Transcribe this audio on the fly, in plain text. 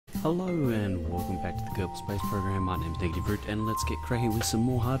Hello and welcome back to the Kerbal Space Program. My name's Negative Root and let's get cracking with some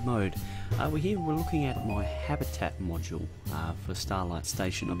more hard mode. We're looking at my habitat module for Starlight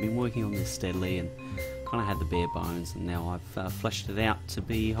Station. I've been working on this steadily and kind of had the bare bones, and now I've fleshed it out to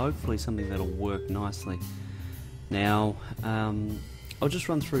be hopefully something that'll work nicely. Now I'll just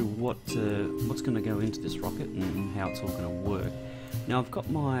run through what's going to go into this rocket and how it's all going to work. Now I've got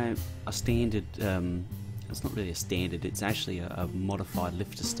a standard, it's not really a standard, it's actually a modified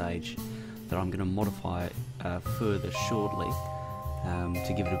lifter stage that I'm going to modify further shortly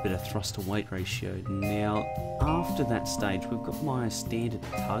to give it a bit of thrust to weight ratio. Now after that stage we've got my standard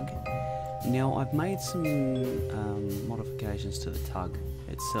tug. Now I've made some modifications to the tug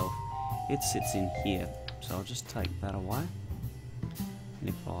itself. It sits in here, so I'll just take that away, and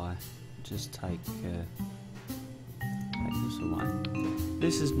if I just take this away,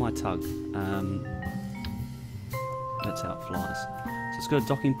 this is my tug. That's how it flies. So it's got a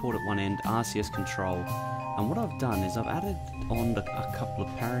docking port at one end, RCS control, and what I've done is I've added on a couple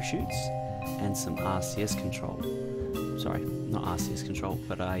of parachutes and some RCS control. Sorry, not RCS control,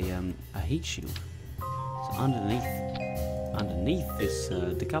 but a heat shield. So underneath this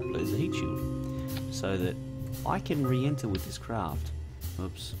decoupler is a heat shield, so that I can re-enter with this craft.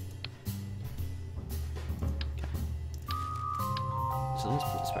 Oops. Okay. So let's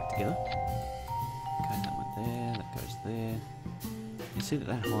put this back together. Okay, that went there, that goes there. You see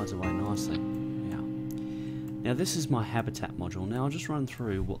that hides away nicely. Now this is my habitat module. Now I'll just run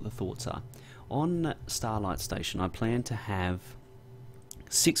through what the thoughts are. On Starlight Station I plan to have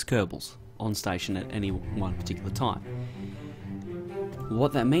 6 Kerbals on station at any one particular time.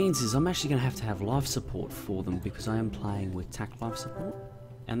 What that means is I'm actually going to have life support for them, because I am playing with TAC life support,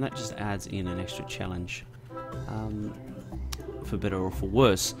 and that just adds in an extra challenge, for better or for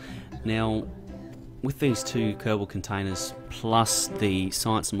worse. Now with these 2 Kerbal containers, plus the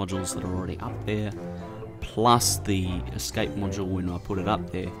science modules that are already up there, plus the escape module when I put it up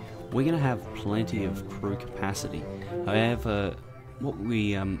there, we're going to have plenty of crew capacity. However, what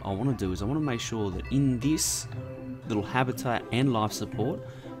I want to do is I want to make sure that in this little habitat and life support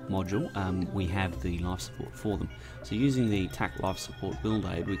module, we have the life support for them. So using the TAC life support build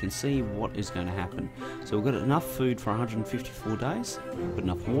aid, we can see what is going to happen. So we've got enough food for 154 days, we've got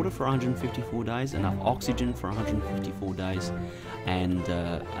enough water for 154 days, enough oxygen for 154 days, and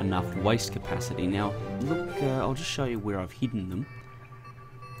enough waste capacity. Now look, I'll just show you where I've hidden them,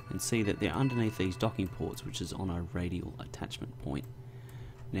 and see that they're underneath these docking ports, which is on a radial attachment point.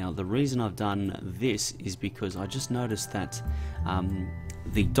 Now the reason I've done this is because I just noticed that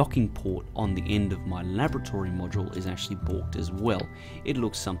the docking port on the end of my laboratory module is actually balked as well. It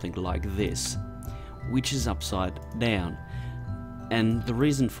looks something like this, which is upside down, and the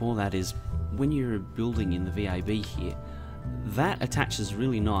reason for that is when you're building in the VAB here, that attaches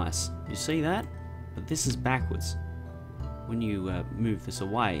really nice. You see that? But this is backwards. When you move this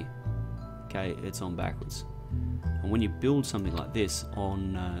away, okay, it's on backwards. And when you build something like this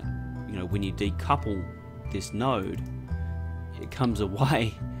on, when you decouple this node, it comes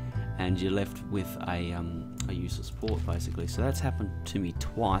away and you're left with a useless port basically. So that's happened to me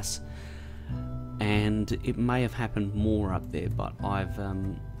twice, and it may have happened more up there, but I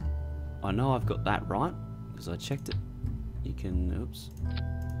know I've got that right because I checked it. You can, oops.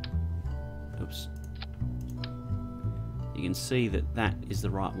 You can see that that is the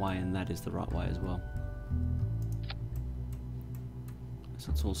right way and that is the right way as well.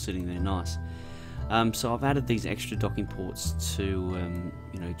 So it's all sitting there nice. So I've added these extra docking ports to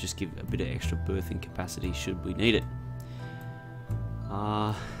just give a bit of extra berthing capacity should we need it.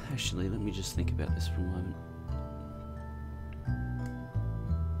 Actually, let me just think about this for a moment.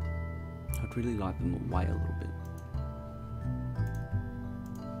 I'd really like them away a little bit.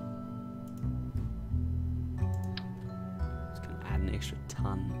 It's going to add an extra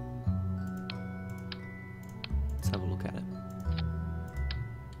ton. Let's have a look at it.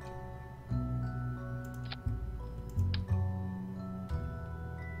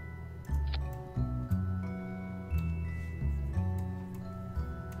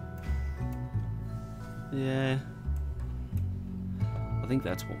 Yeah, I think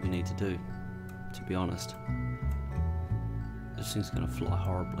that's what we need to do, to be honest. This thing's going to fly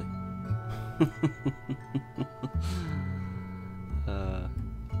horribly.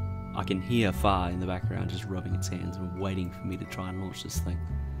 I can hear Far in the background just rubbing its hands and waiting for me to try and launch this thing.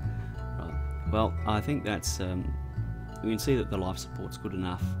 Right. Well, I think that's, we can see that the life support's good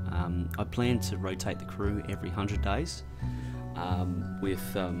enough. I plan to rotate the crew every 100 days, with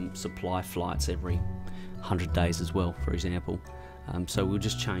supply flights every 100 days as well, for example. So we'll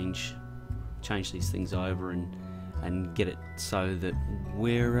just change these things over, and and get it so that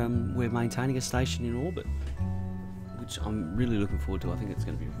we're maintaining a station in orbit, which I'm really looking forward to. I think it's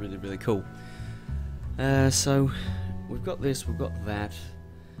going to be really, really cool. So we've got this, we've got that.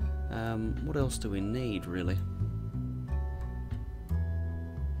 What else do we need, really?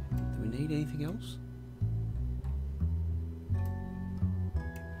 Do we need anything else?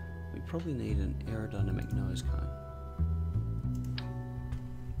 We probably need an aerodynamic nose cone.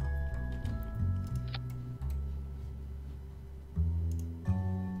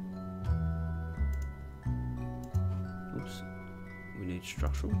 Oops. We need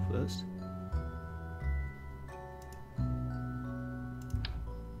structural first.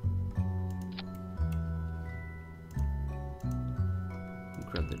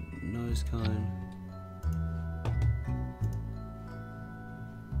 Grab the nose cone.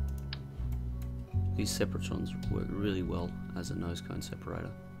 These separatrons work really well as a nose cone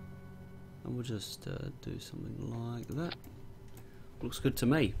separator. And we'll just do something like that. Looks good to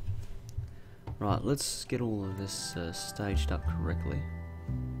me. Right, let's get all of this staged up correctly.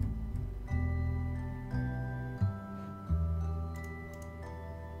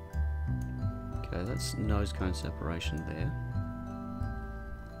 Okay, that's nose cone separation there.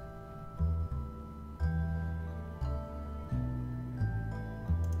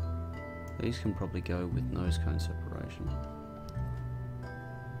 These can probably go with nose cone separation.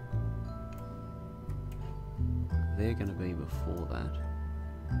 They're going to be before that.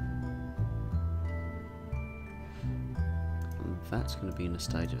 And that's going to be in a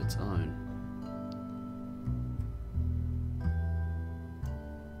stage of its own.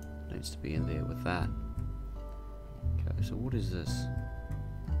 Needs to be in there with that. Okay, so what is this?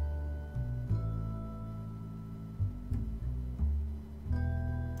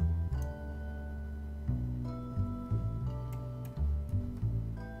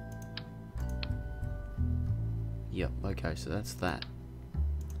 Yep, okay, so that's that.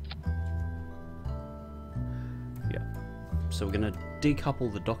 Yep. So we're going to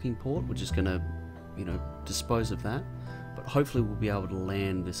decouple the docking port. We're just going to, you know, dispose of that. But hopefully we'll be able to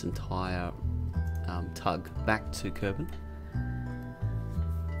land this entire tug back to Kerbin.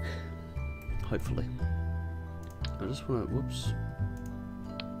 Hopefully. I just want to, whoops.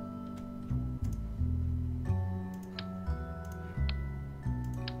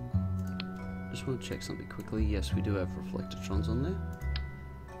 Just want to check something quickly. Yes, we do have reflectortrons on there.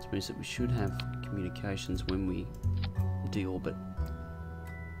 This means that we should have communications when we deorbit.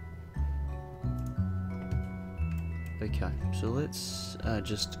 Okay, so let's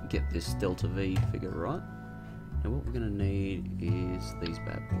just get this delta V figure right. Now what we're going to need is these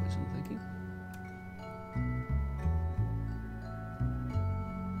bad boys, I'm thinking.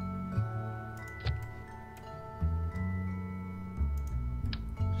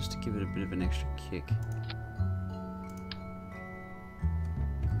 Just to give it a bit of an extra kick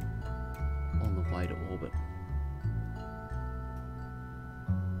on the way to orbit.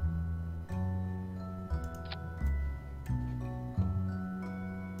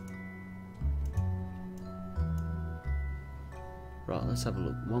 Right, let's have a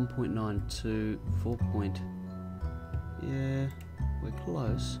look. 1.92, 4 point. Yeah, we're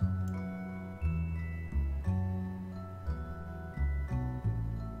close.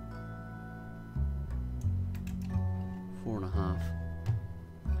 Four and a half.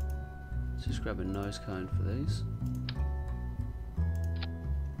 Let's just grab a nose cone for these.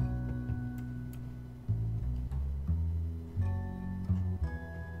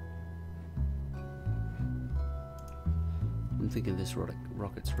 I'm thinking this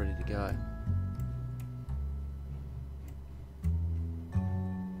rocket's ready to go.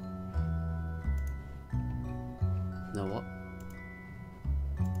 Know what?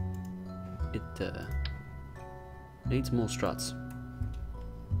 It needs more struts.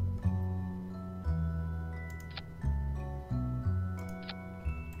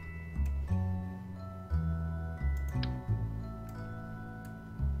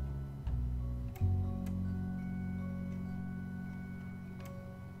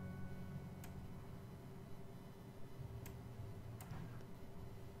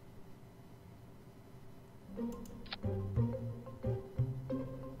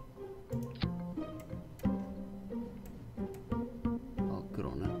 Oh, good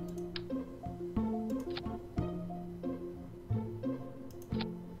on it.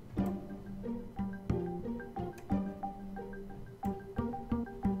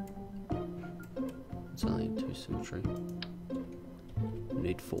 It's only 2 symmetry. We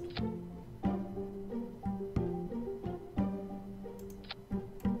need 4.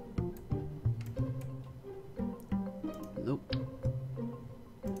 Nope.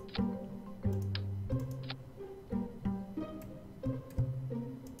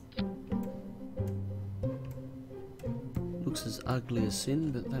 is ugly as sin,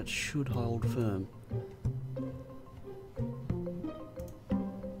 but that should hold firm.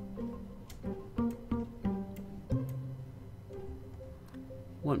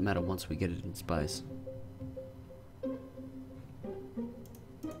 Won't matter once we get it in space.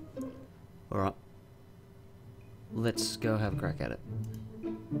 Alright. Let's go have a crack at it.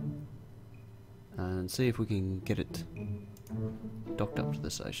 And see if we can get it docked up to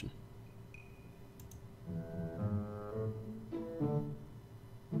the station.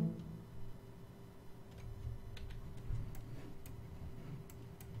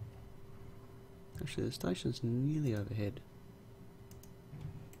 Actually, the station's nearly overhead.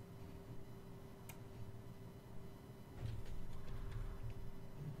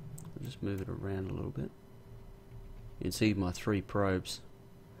 I'll just move it around a little bit. You can see my 3 probes.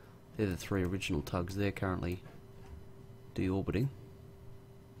 They're the 3 original tugs. They're currently deorbiting.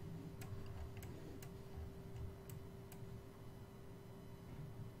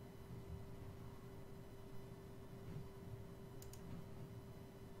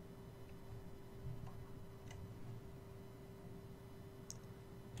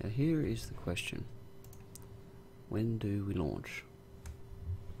 Now here is the question. When do we launch?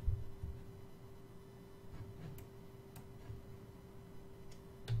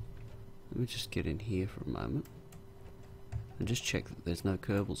 Let me just get in here for a moment and just check that there's no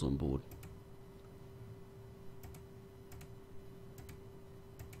Kerbals on board.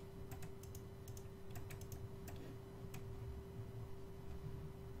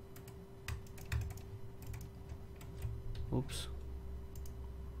 Oops.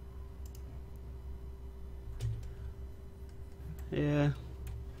 Yeah,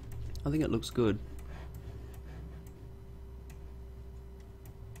 I think it looks good.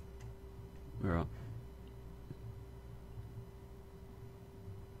 Alright.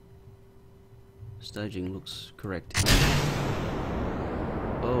 Staging looks correct.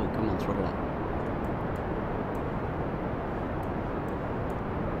 Oh, come on, throttle up.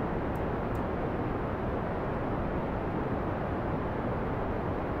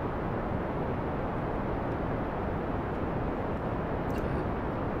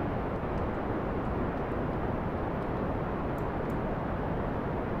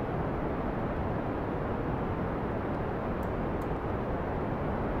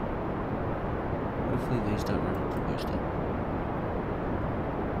 Hopefully these don't run up the booster. I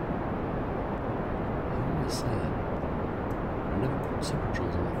always say that. I never put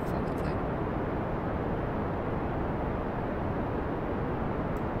Cybertrons on that fucking thing.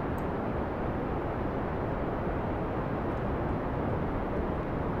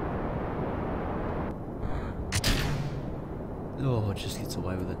 Oh, it just gets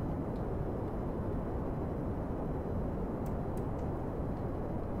away with it.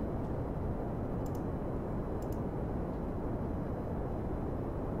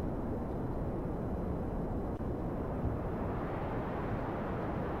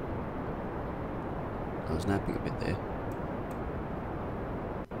 I was napping a bit there.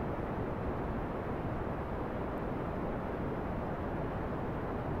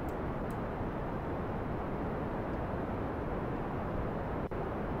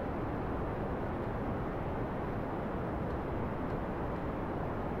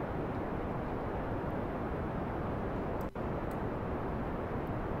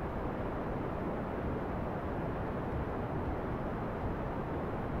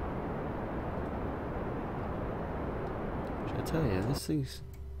 I tell you, this thing's...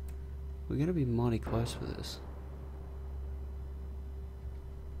 we're going to be mighty close with this.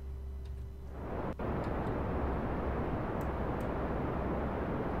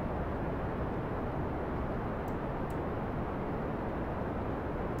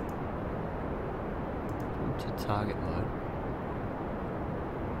 To target mode.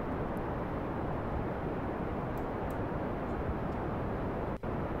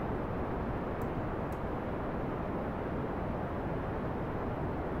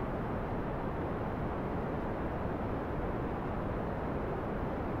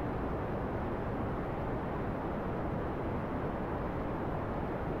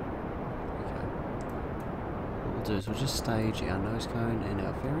 Do is we'll just stage our nose cone and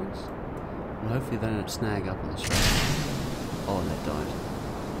our fairings, and hopefully they don't snag up on the strap. Oh, they don't.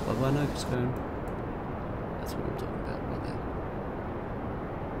 Bye bye nose cone. That's what I'm talking about right there.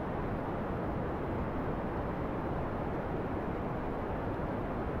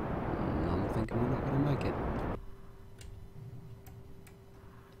 I'm thinking we're not going to make it.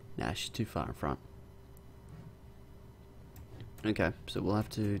 Nah, she's too far in front. Okay, so we'll have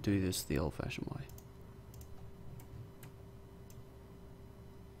to do this the old-fashioned way.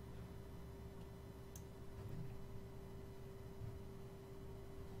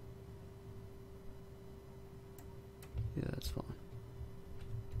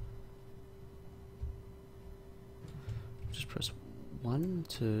 press 1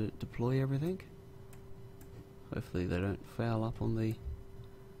 to deploy everything. Hopefully they don't foul up on the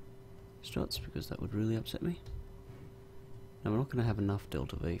struts, because that would really upset me. Now we're not going to have enough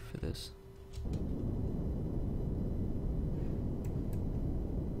delta V for this.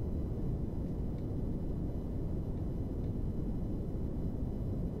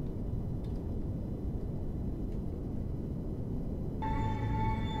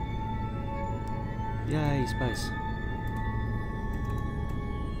 Yay, space.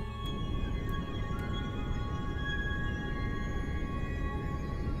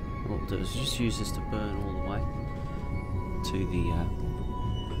 What we'll do is just use this to burn all the way to the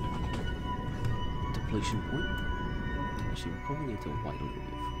depletion point. Actually, we probably need to wait a little bit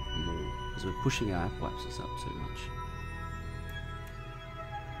more, because we're pushing our apoapsis up too much.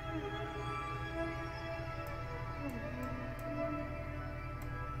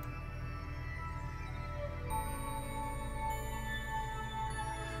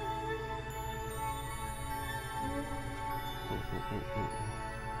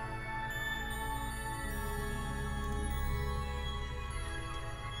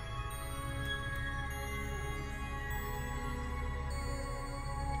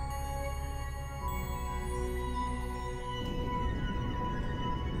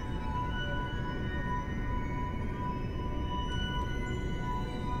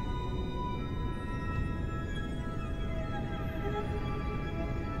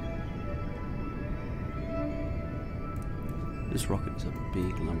 This rocket is a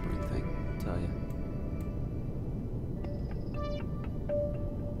big lumbering thing, I tell you.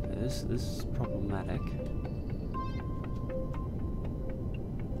 This is problematic.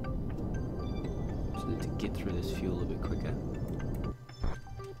 Just need to get through this fuel a bit quicker.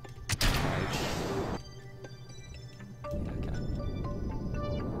 Rage. Yeah, okay.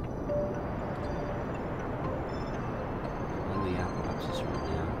 On the apoapsis right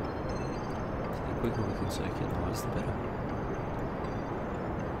now. So the quicker we can circularize, the better.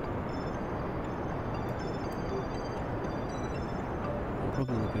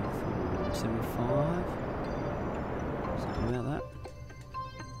 Probably looking for 75, something about that.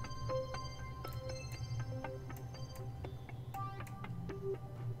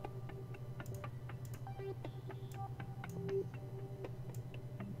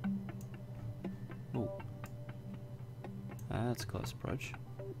 Oh, that's a close approach.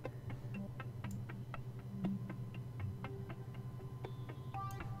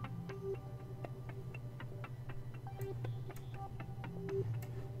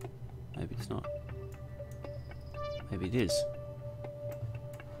 Maybe it's not. Maybe it is.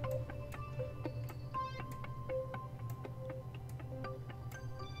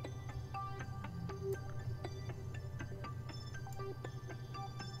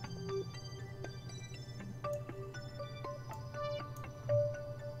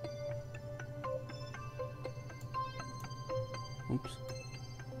 Oops.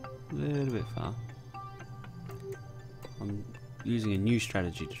 A little bit far. I'm using a new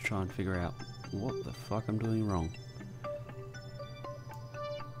strategy to try and figure out what the fuck I'm doing wrong.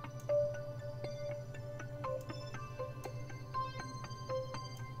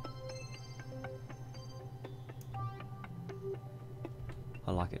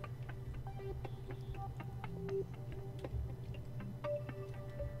 I like it.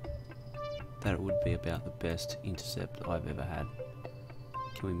 That would be about the best intercept I've ever had.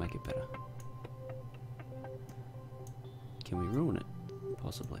 Can we make it better? Can we ruin it?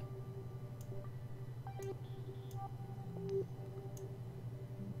 Possibly.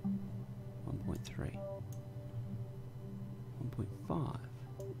 .3. 1.5.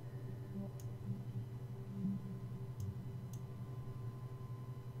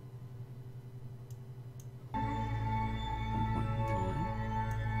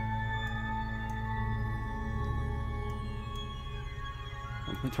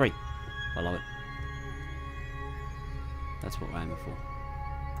 .3. I love it. That's what we're aiming for.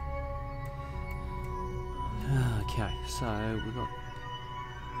 Okay, so we've got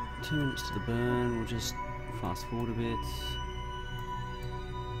 2 minutes to the burn. We'll just fast forward a bit.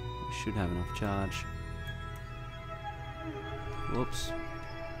 We should have enough charge. Whoops.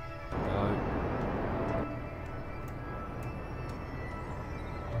 Go.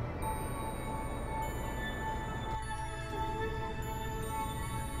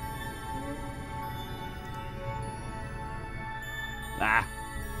 Ah!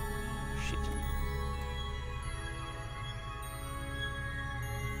 Shit.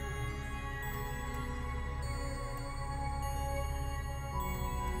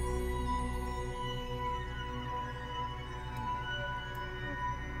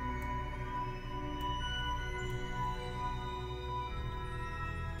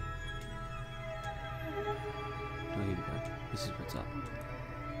 This is what's up.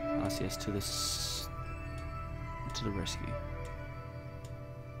 RCS to this, to the rescue.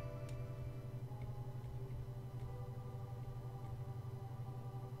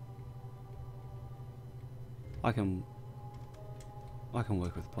 I can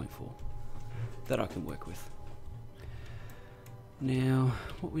work with 0.4. That I can work with. Now,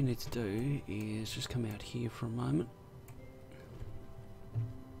 what we need to do is just come out here for a moment.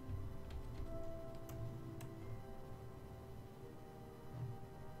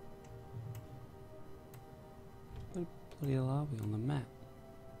 What bloody hell are we on the map?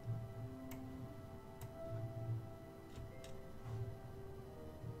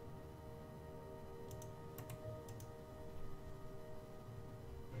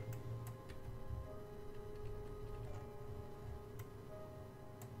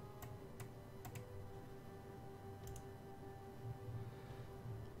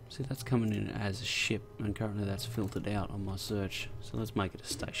 See, that's coming in as a ship, and currently that's filtered out on my search. So let's make it a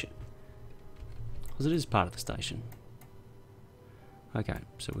station, because it is part of the station. Okay,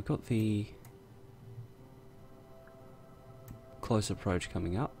 so we've got the close approach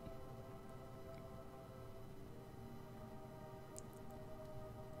coming up.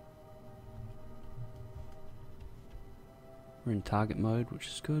 We're in target mode, which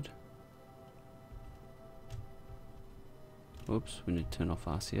is good. Oops, we need to turn off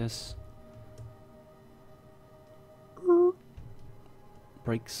RCS.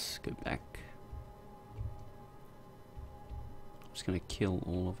 Brakes, go back. I'm just going to kill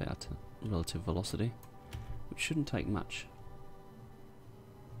all of our relative velocity, which shouldn't take much.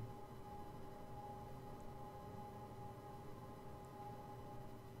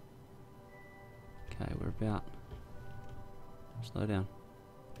 Okay, we're about, slow down,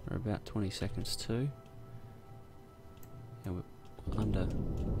 we're about 20 seconds too. Yeah, we're under.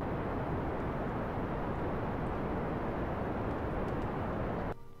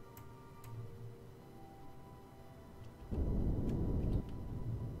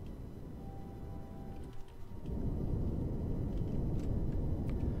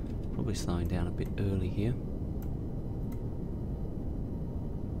 Probably slowing down a bit early here.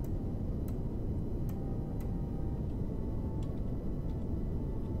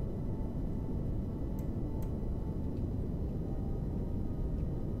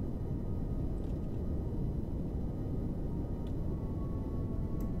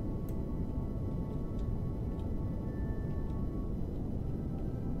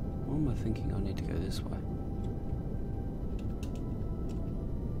 What am I thinking? I need to go this way.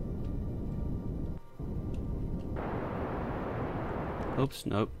 Oops,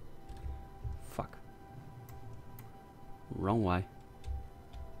 nope. Fuck. Wrong way.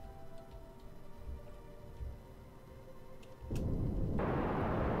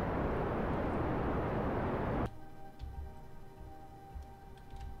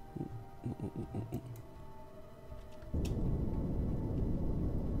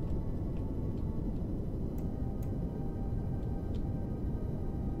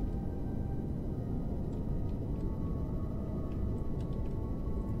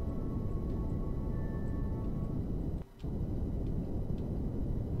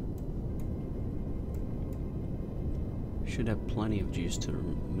 Should have plenty of juice to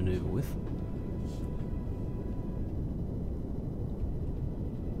maneuver with.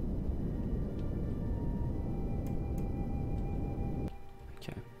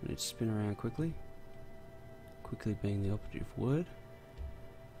 Okay, I need to spin around quickly. Quickly being the operative word.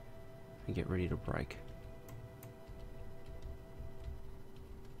 And get ready to brake.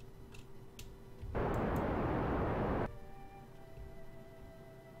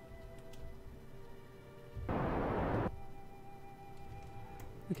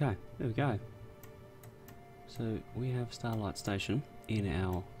 Okay, there we go. So we have Starlight Station in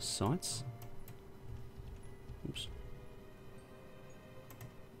our sights. Oops.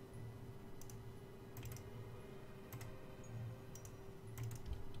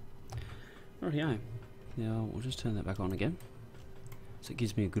 Rightio. Now we'll just turn that back on again. So it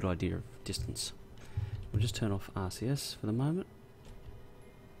gives me a good idea of distance. We'll just turn off RCS for the moment.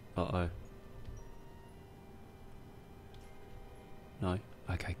 Uh-oh. No?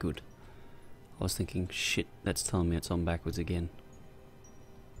 Okay, good. I was thinking, shit, that's telling me it's on backwards again.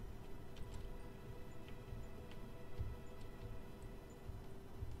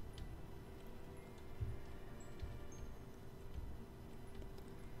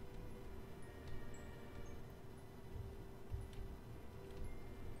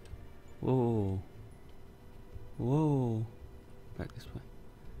 Whoa. Whoa. Back this way.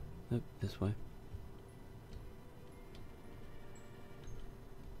 Nope, this way.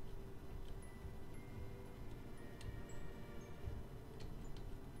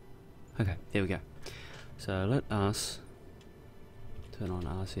 Okay, there we go. So let us turn on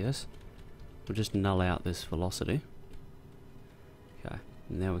RCS. We'll just null out this velocity. Okay,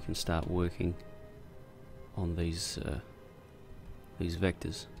 now we can start working on these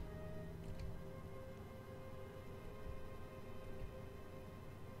vectors.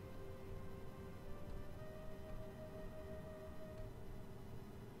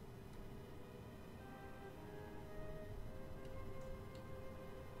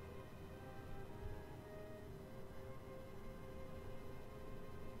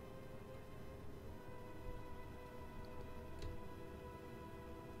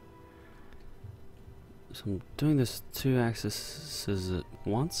 So I'm doing this 2 axes at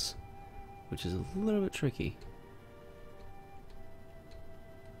once, which is a little bit tricky.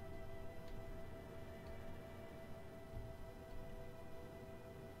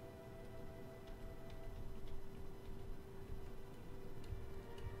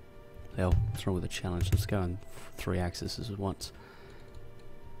 Hell, what's wrong with the challenge? Let's go on 3 axes at once.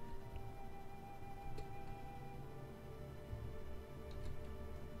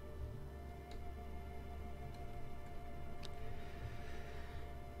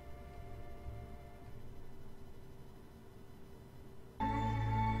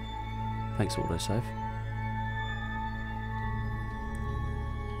 Thanks, autosave.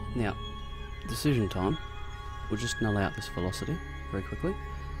 Now, decision time. We'll just null out this velocity very quickly.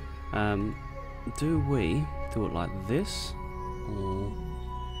 Do we do it like this, or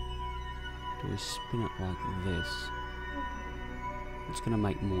do we spin it like this? It's going to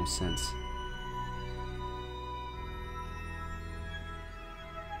make more sense.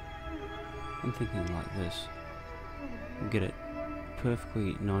 I'm thinking like this. We'll get it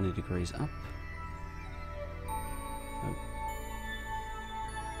perfectly 90 degrees up. Oh.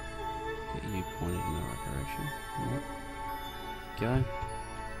 Get you pointed in the right direction. Yep. Go.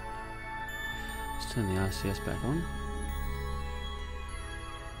 Let's turn the RCS back on.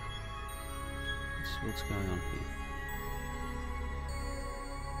 Let's see what's going on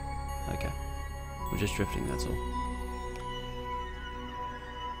here. Okay. We're just drifting, that's all.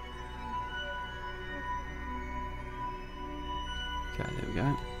 Okay, there we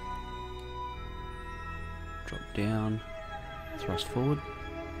go. Drop down, thrust forward.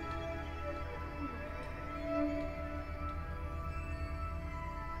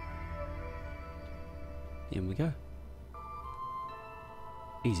 In we go.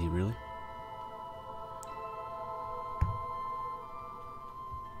 Easy, really.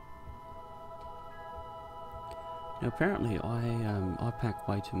 Now apparently I pack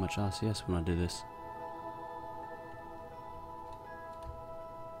way too much RCS when I do this.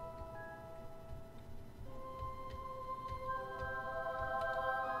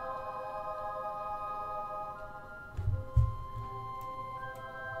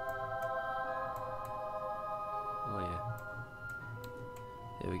 Oh yeah.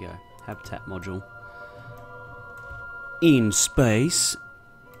 There we go. Habitat module. In space.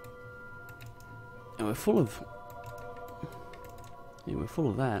 And we're full of... yeah, we're full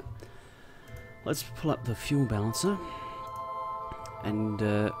of that. Let's pull up the fuel balancer. And,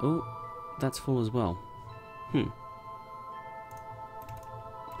 oh, that's full as well.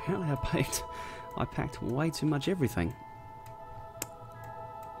 Apparently I packed way too much everything.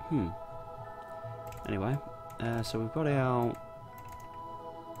 Anyway, so we've got our...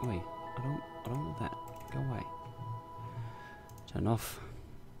 wait, I don't want that. Go away. Turn off.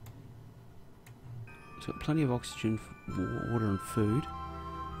 It's got plenty of oxygen, water and food.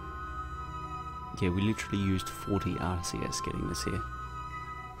 Yeah, we literally used 40 RCS getting this here.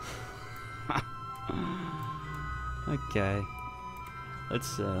 Okay.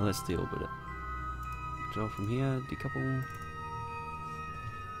 Let's deorbit it. Draw from here, decouple.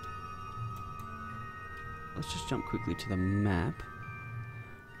 Let's just jump quickly to the map.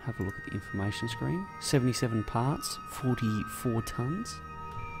 Have a look at the information screen. 77 parts, 44 tons.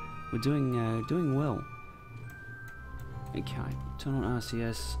 We're doing well. Okay, turn on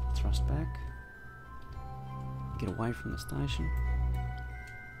RCS, thrust back. Get away from the station.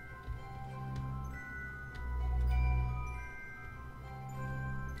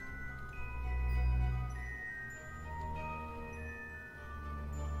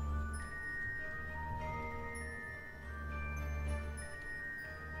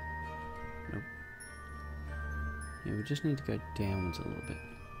 Nope. Yeah, we just need to go downwards a little bit.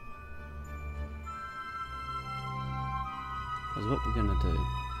 Because what we're going to do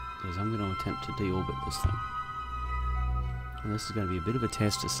is I'm going to attempt to deorbit this thing. And this is going to be a bit of a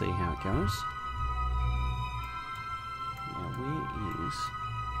test to see how it goes. Now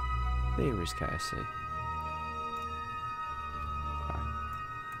there is KSC. Okay.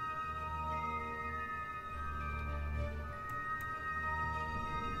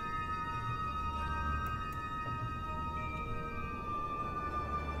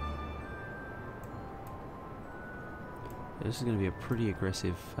 This is going to be a pretty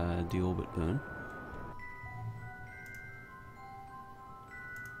aggressive deorbit burn.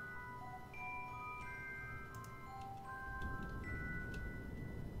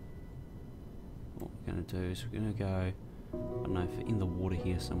 What we're going to do is we're going to go, I don't know, in the water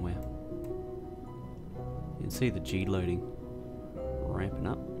here somewhere. You can see the G loading ramping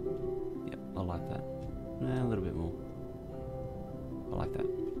up. Yep, I like that. A little bit more. I like that.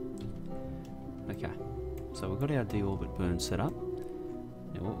 Okay, so we've got our deorbit burn set up.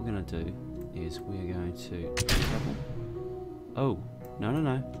 Now what we're going to do is we're going to decouple. Oh, no.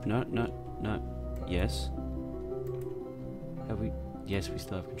 Yes. Have we? Yes, we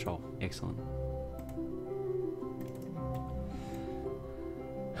still have control. Excellent.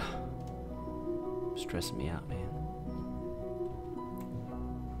 Stressing me out, man.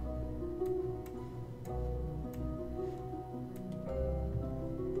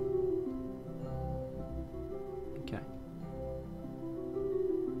 Okay.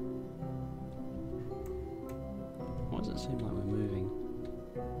 Why does it seem like we're moving?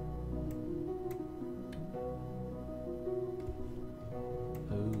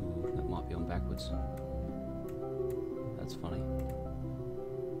 Oh, that might be on backwards. That's funny.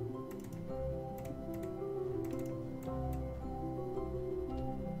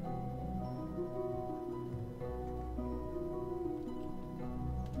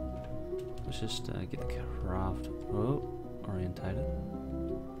 Let's just get the craft orientated.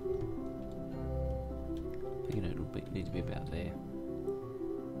 I think it'll need to be about there.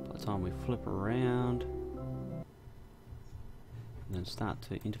 By the time we flip around and then start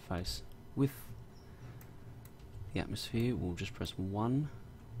to interface with the atmosphere, we'll just press 1.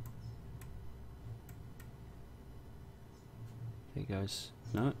 There goes.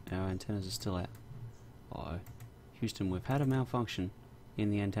 No, our antennas are still out. Uh-oh. Houston, we've had a malfunction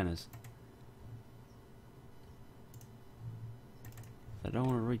in the antennas. They don't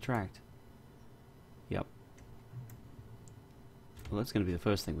want to retract. Yep. Well, that's going to be the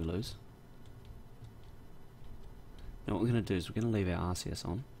first thing we lose. Now what we're going to do is we're going to leave our RCS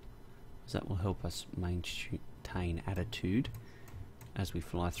on, because that will help us maintain attitude as we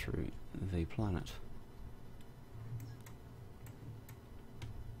fly through the planet.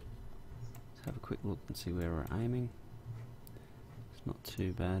 Let's have a quick look and see where we're aiming. It's not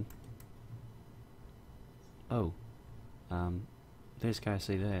too bad. Oh. There's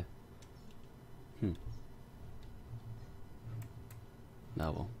KSP there.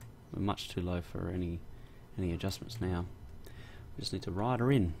 Oh well, we're much too low for any adjustments now. We just need to ride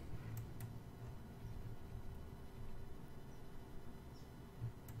her in.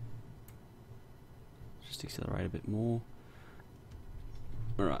 Just accelerate a bit more.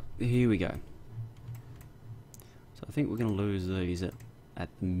 Alright, here we go. So I think we're going to lose these at the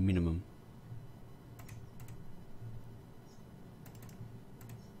minimum.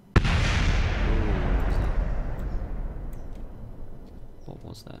 What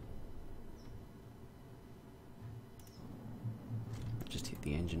was that? Just hit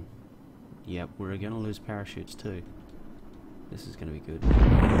the engine. Yep, we're going to lose parachutes too. This is going to be good. Yeah,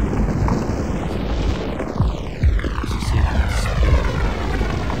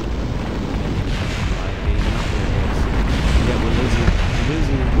 we're losing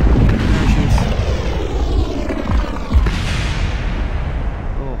parachutes.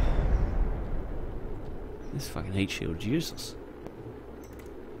 Oh, this fucking heat shield's useless.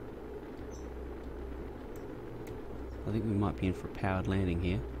 I think we might be in for a powered landing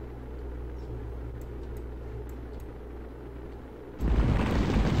here.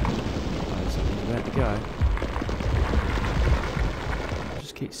 Something's about to go.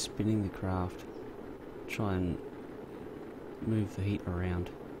 Just keep spinning the craft. Try and move the heat around.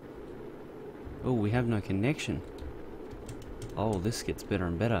 Oh, we have no connection. Oh, this gets better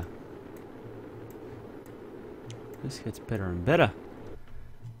and better. This gets better and better.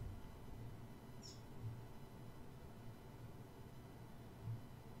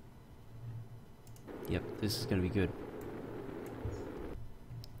 Yep, this is going to be good.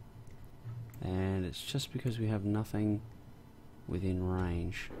 And it's just because we have nothing within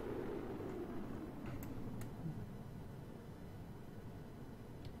range.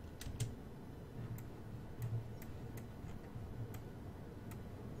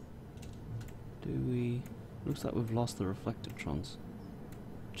 Do we... Looks like we've lost the reflectortrons,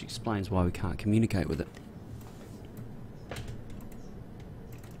 which explains why we can't communicate with it.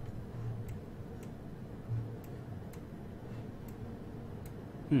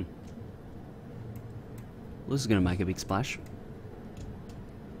 Well, this is going to make a big splash.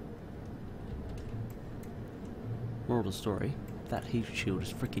 Moral of the story, that heat shield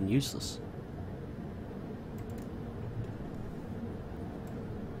is freaking useless.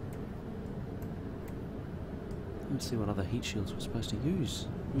 to see what other heat shields we're supposed to use.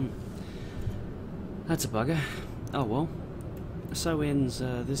 That's a bugger. Oh well. So ends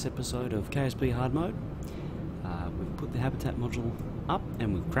this episode of KSP Hardmode. We've put the habitat module up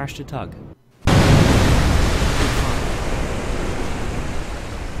and we've crashed a tug. Oh,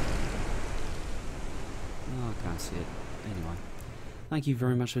 I can't see it. Anyway. Thank you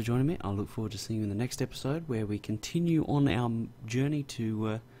very much for joining me. I look forward to seeing you in the next episode where we continue on our journey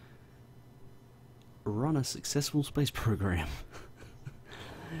to run a successful space program.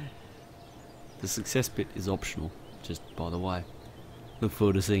 The success bit is optional, just by the way. Look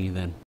forward to seeing you then.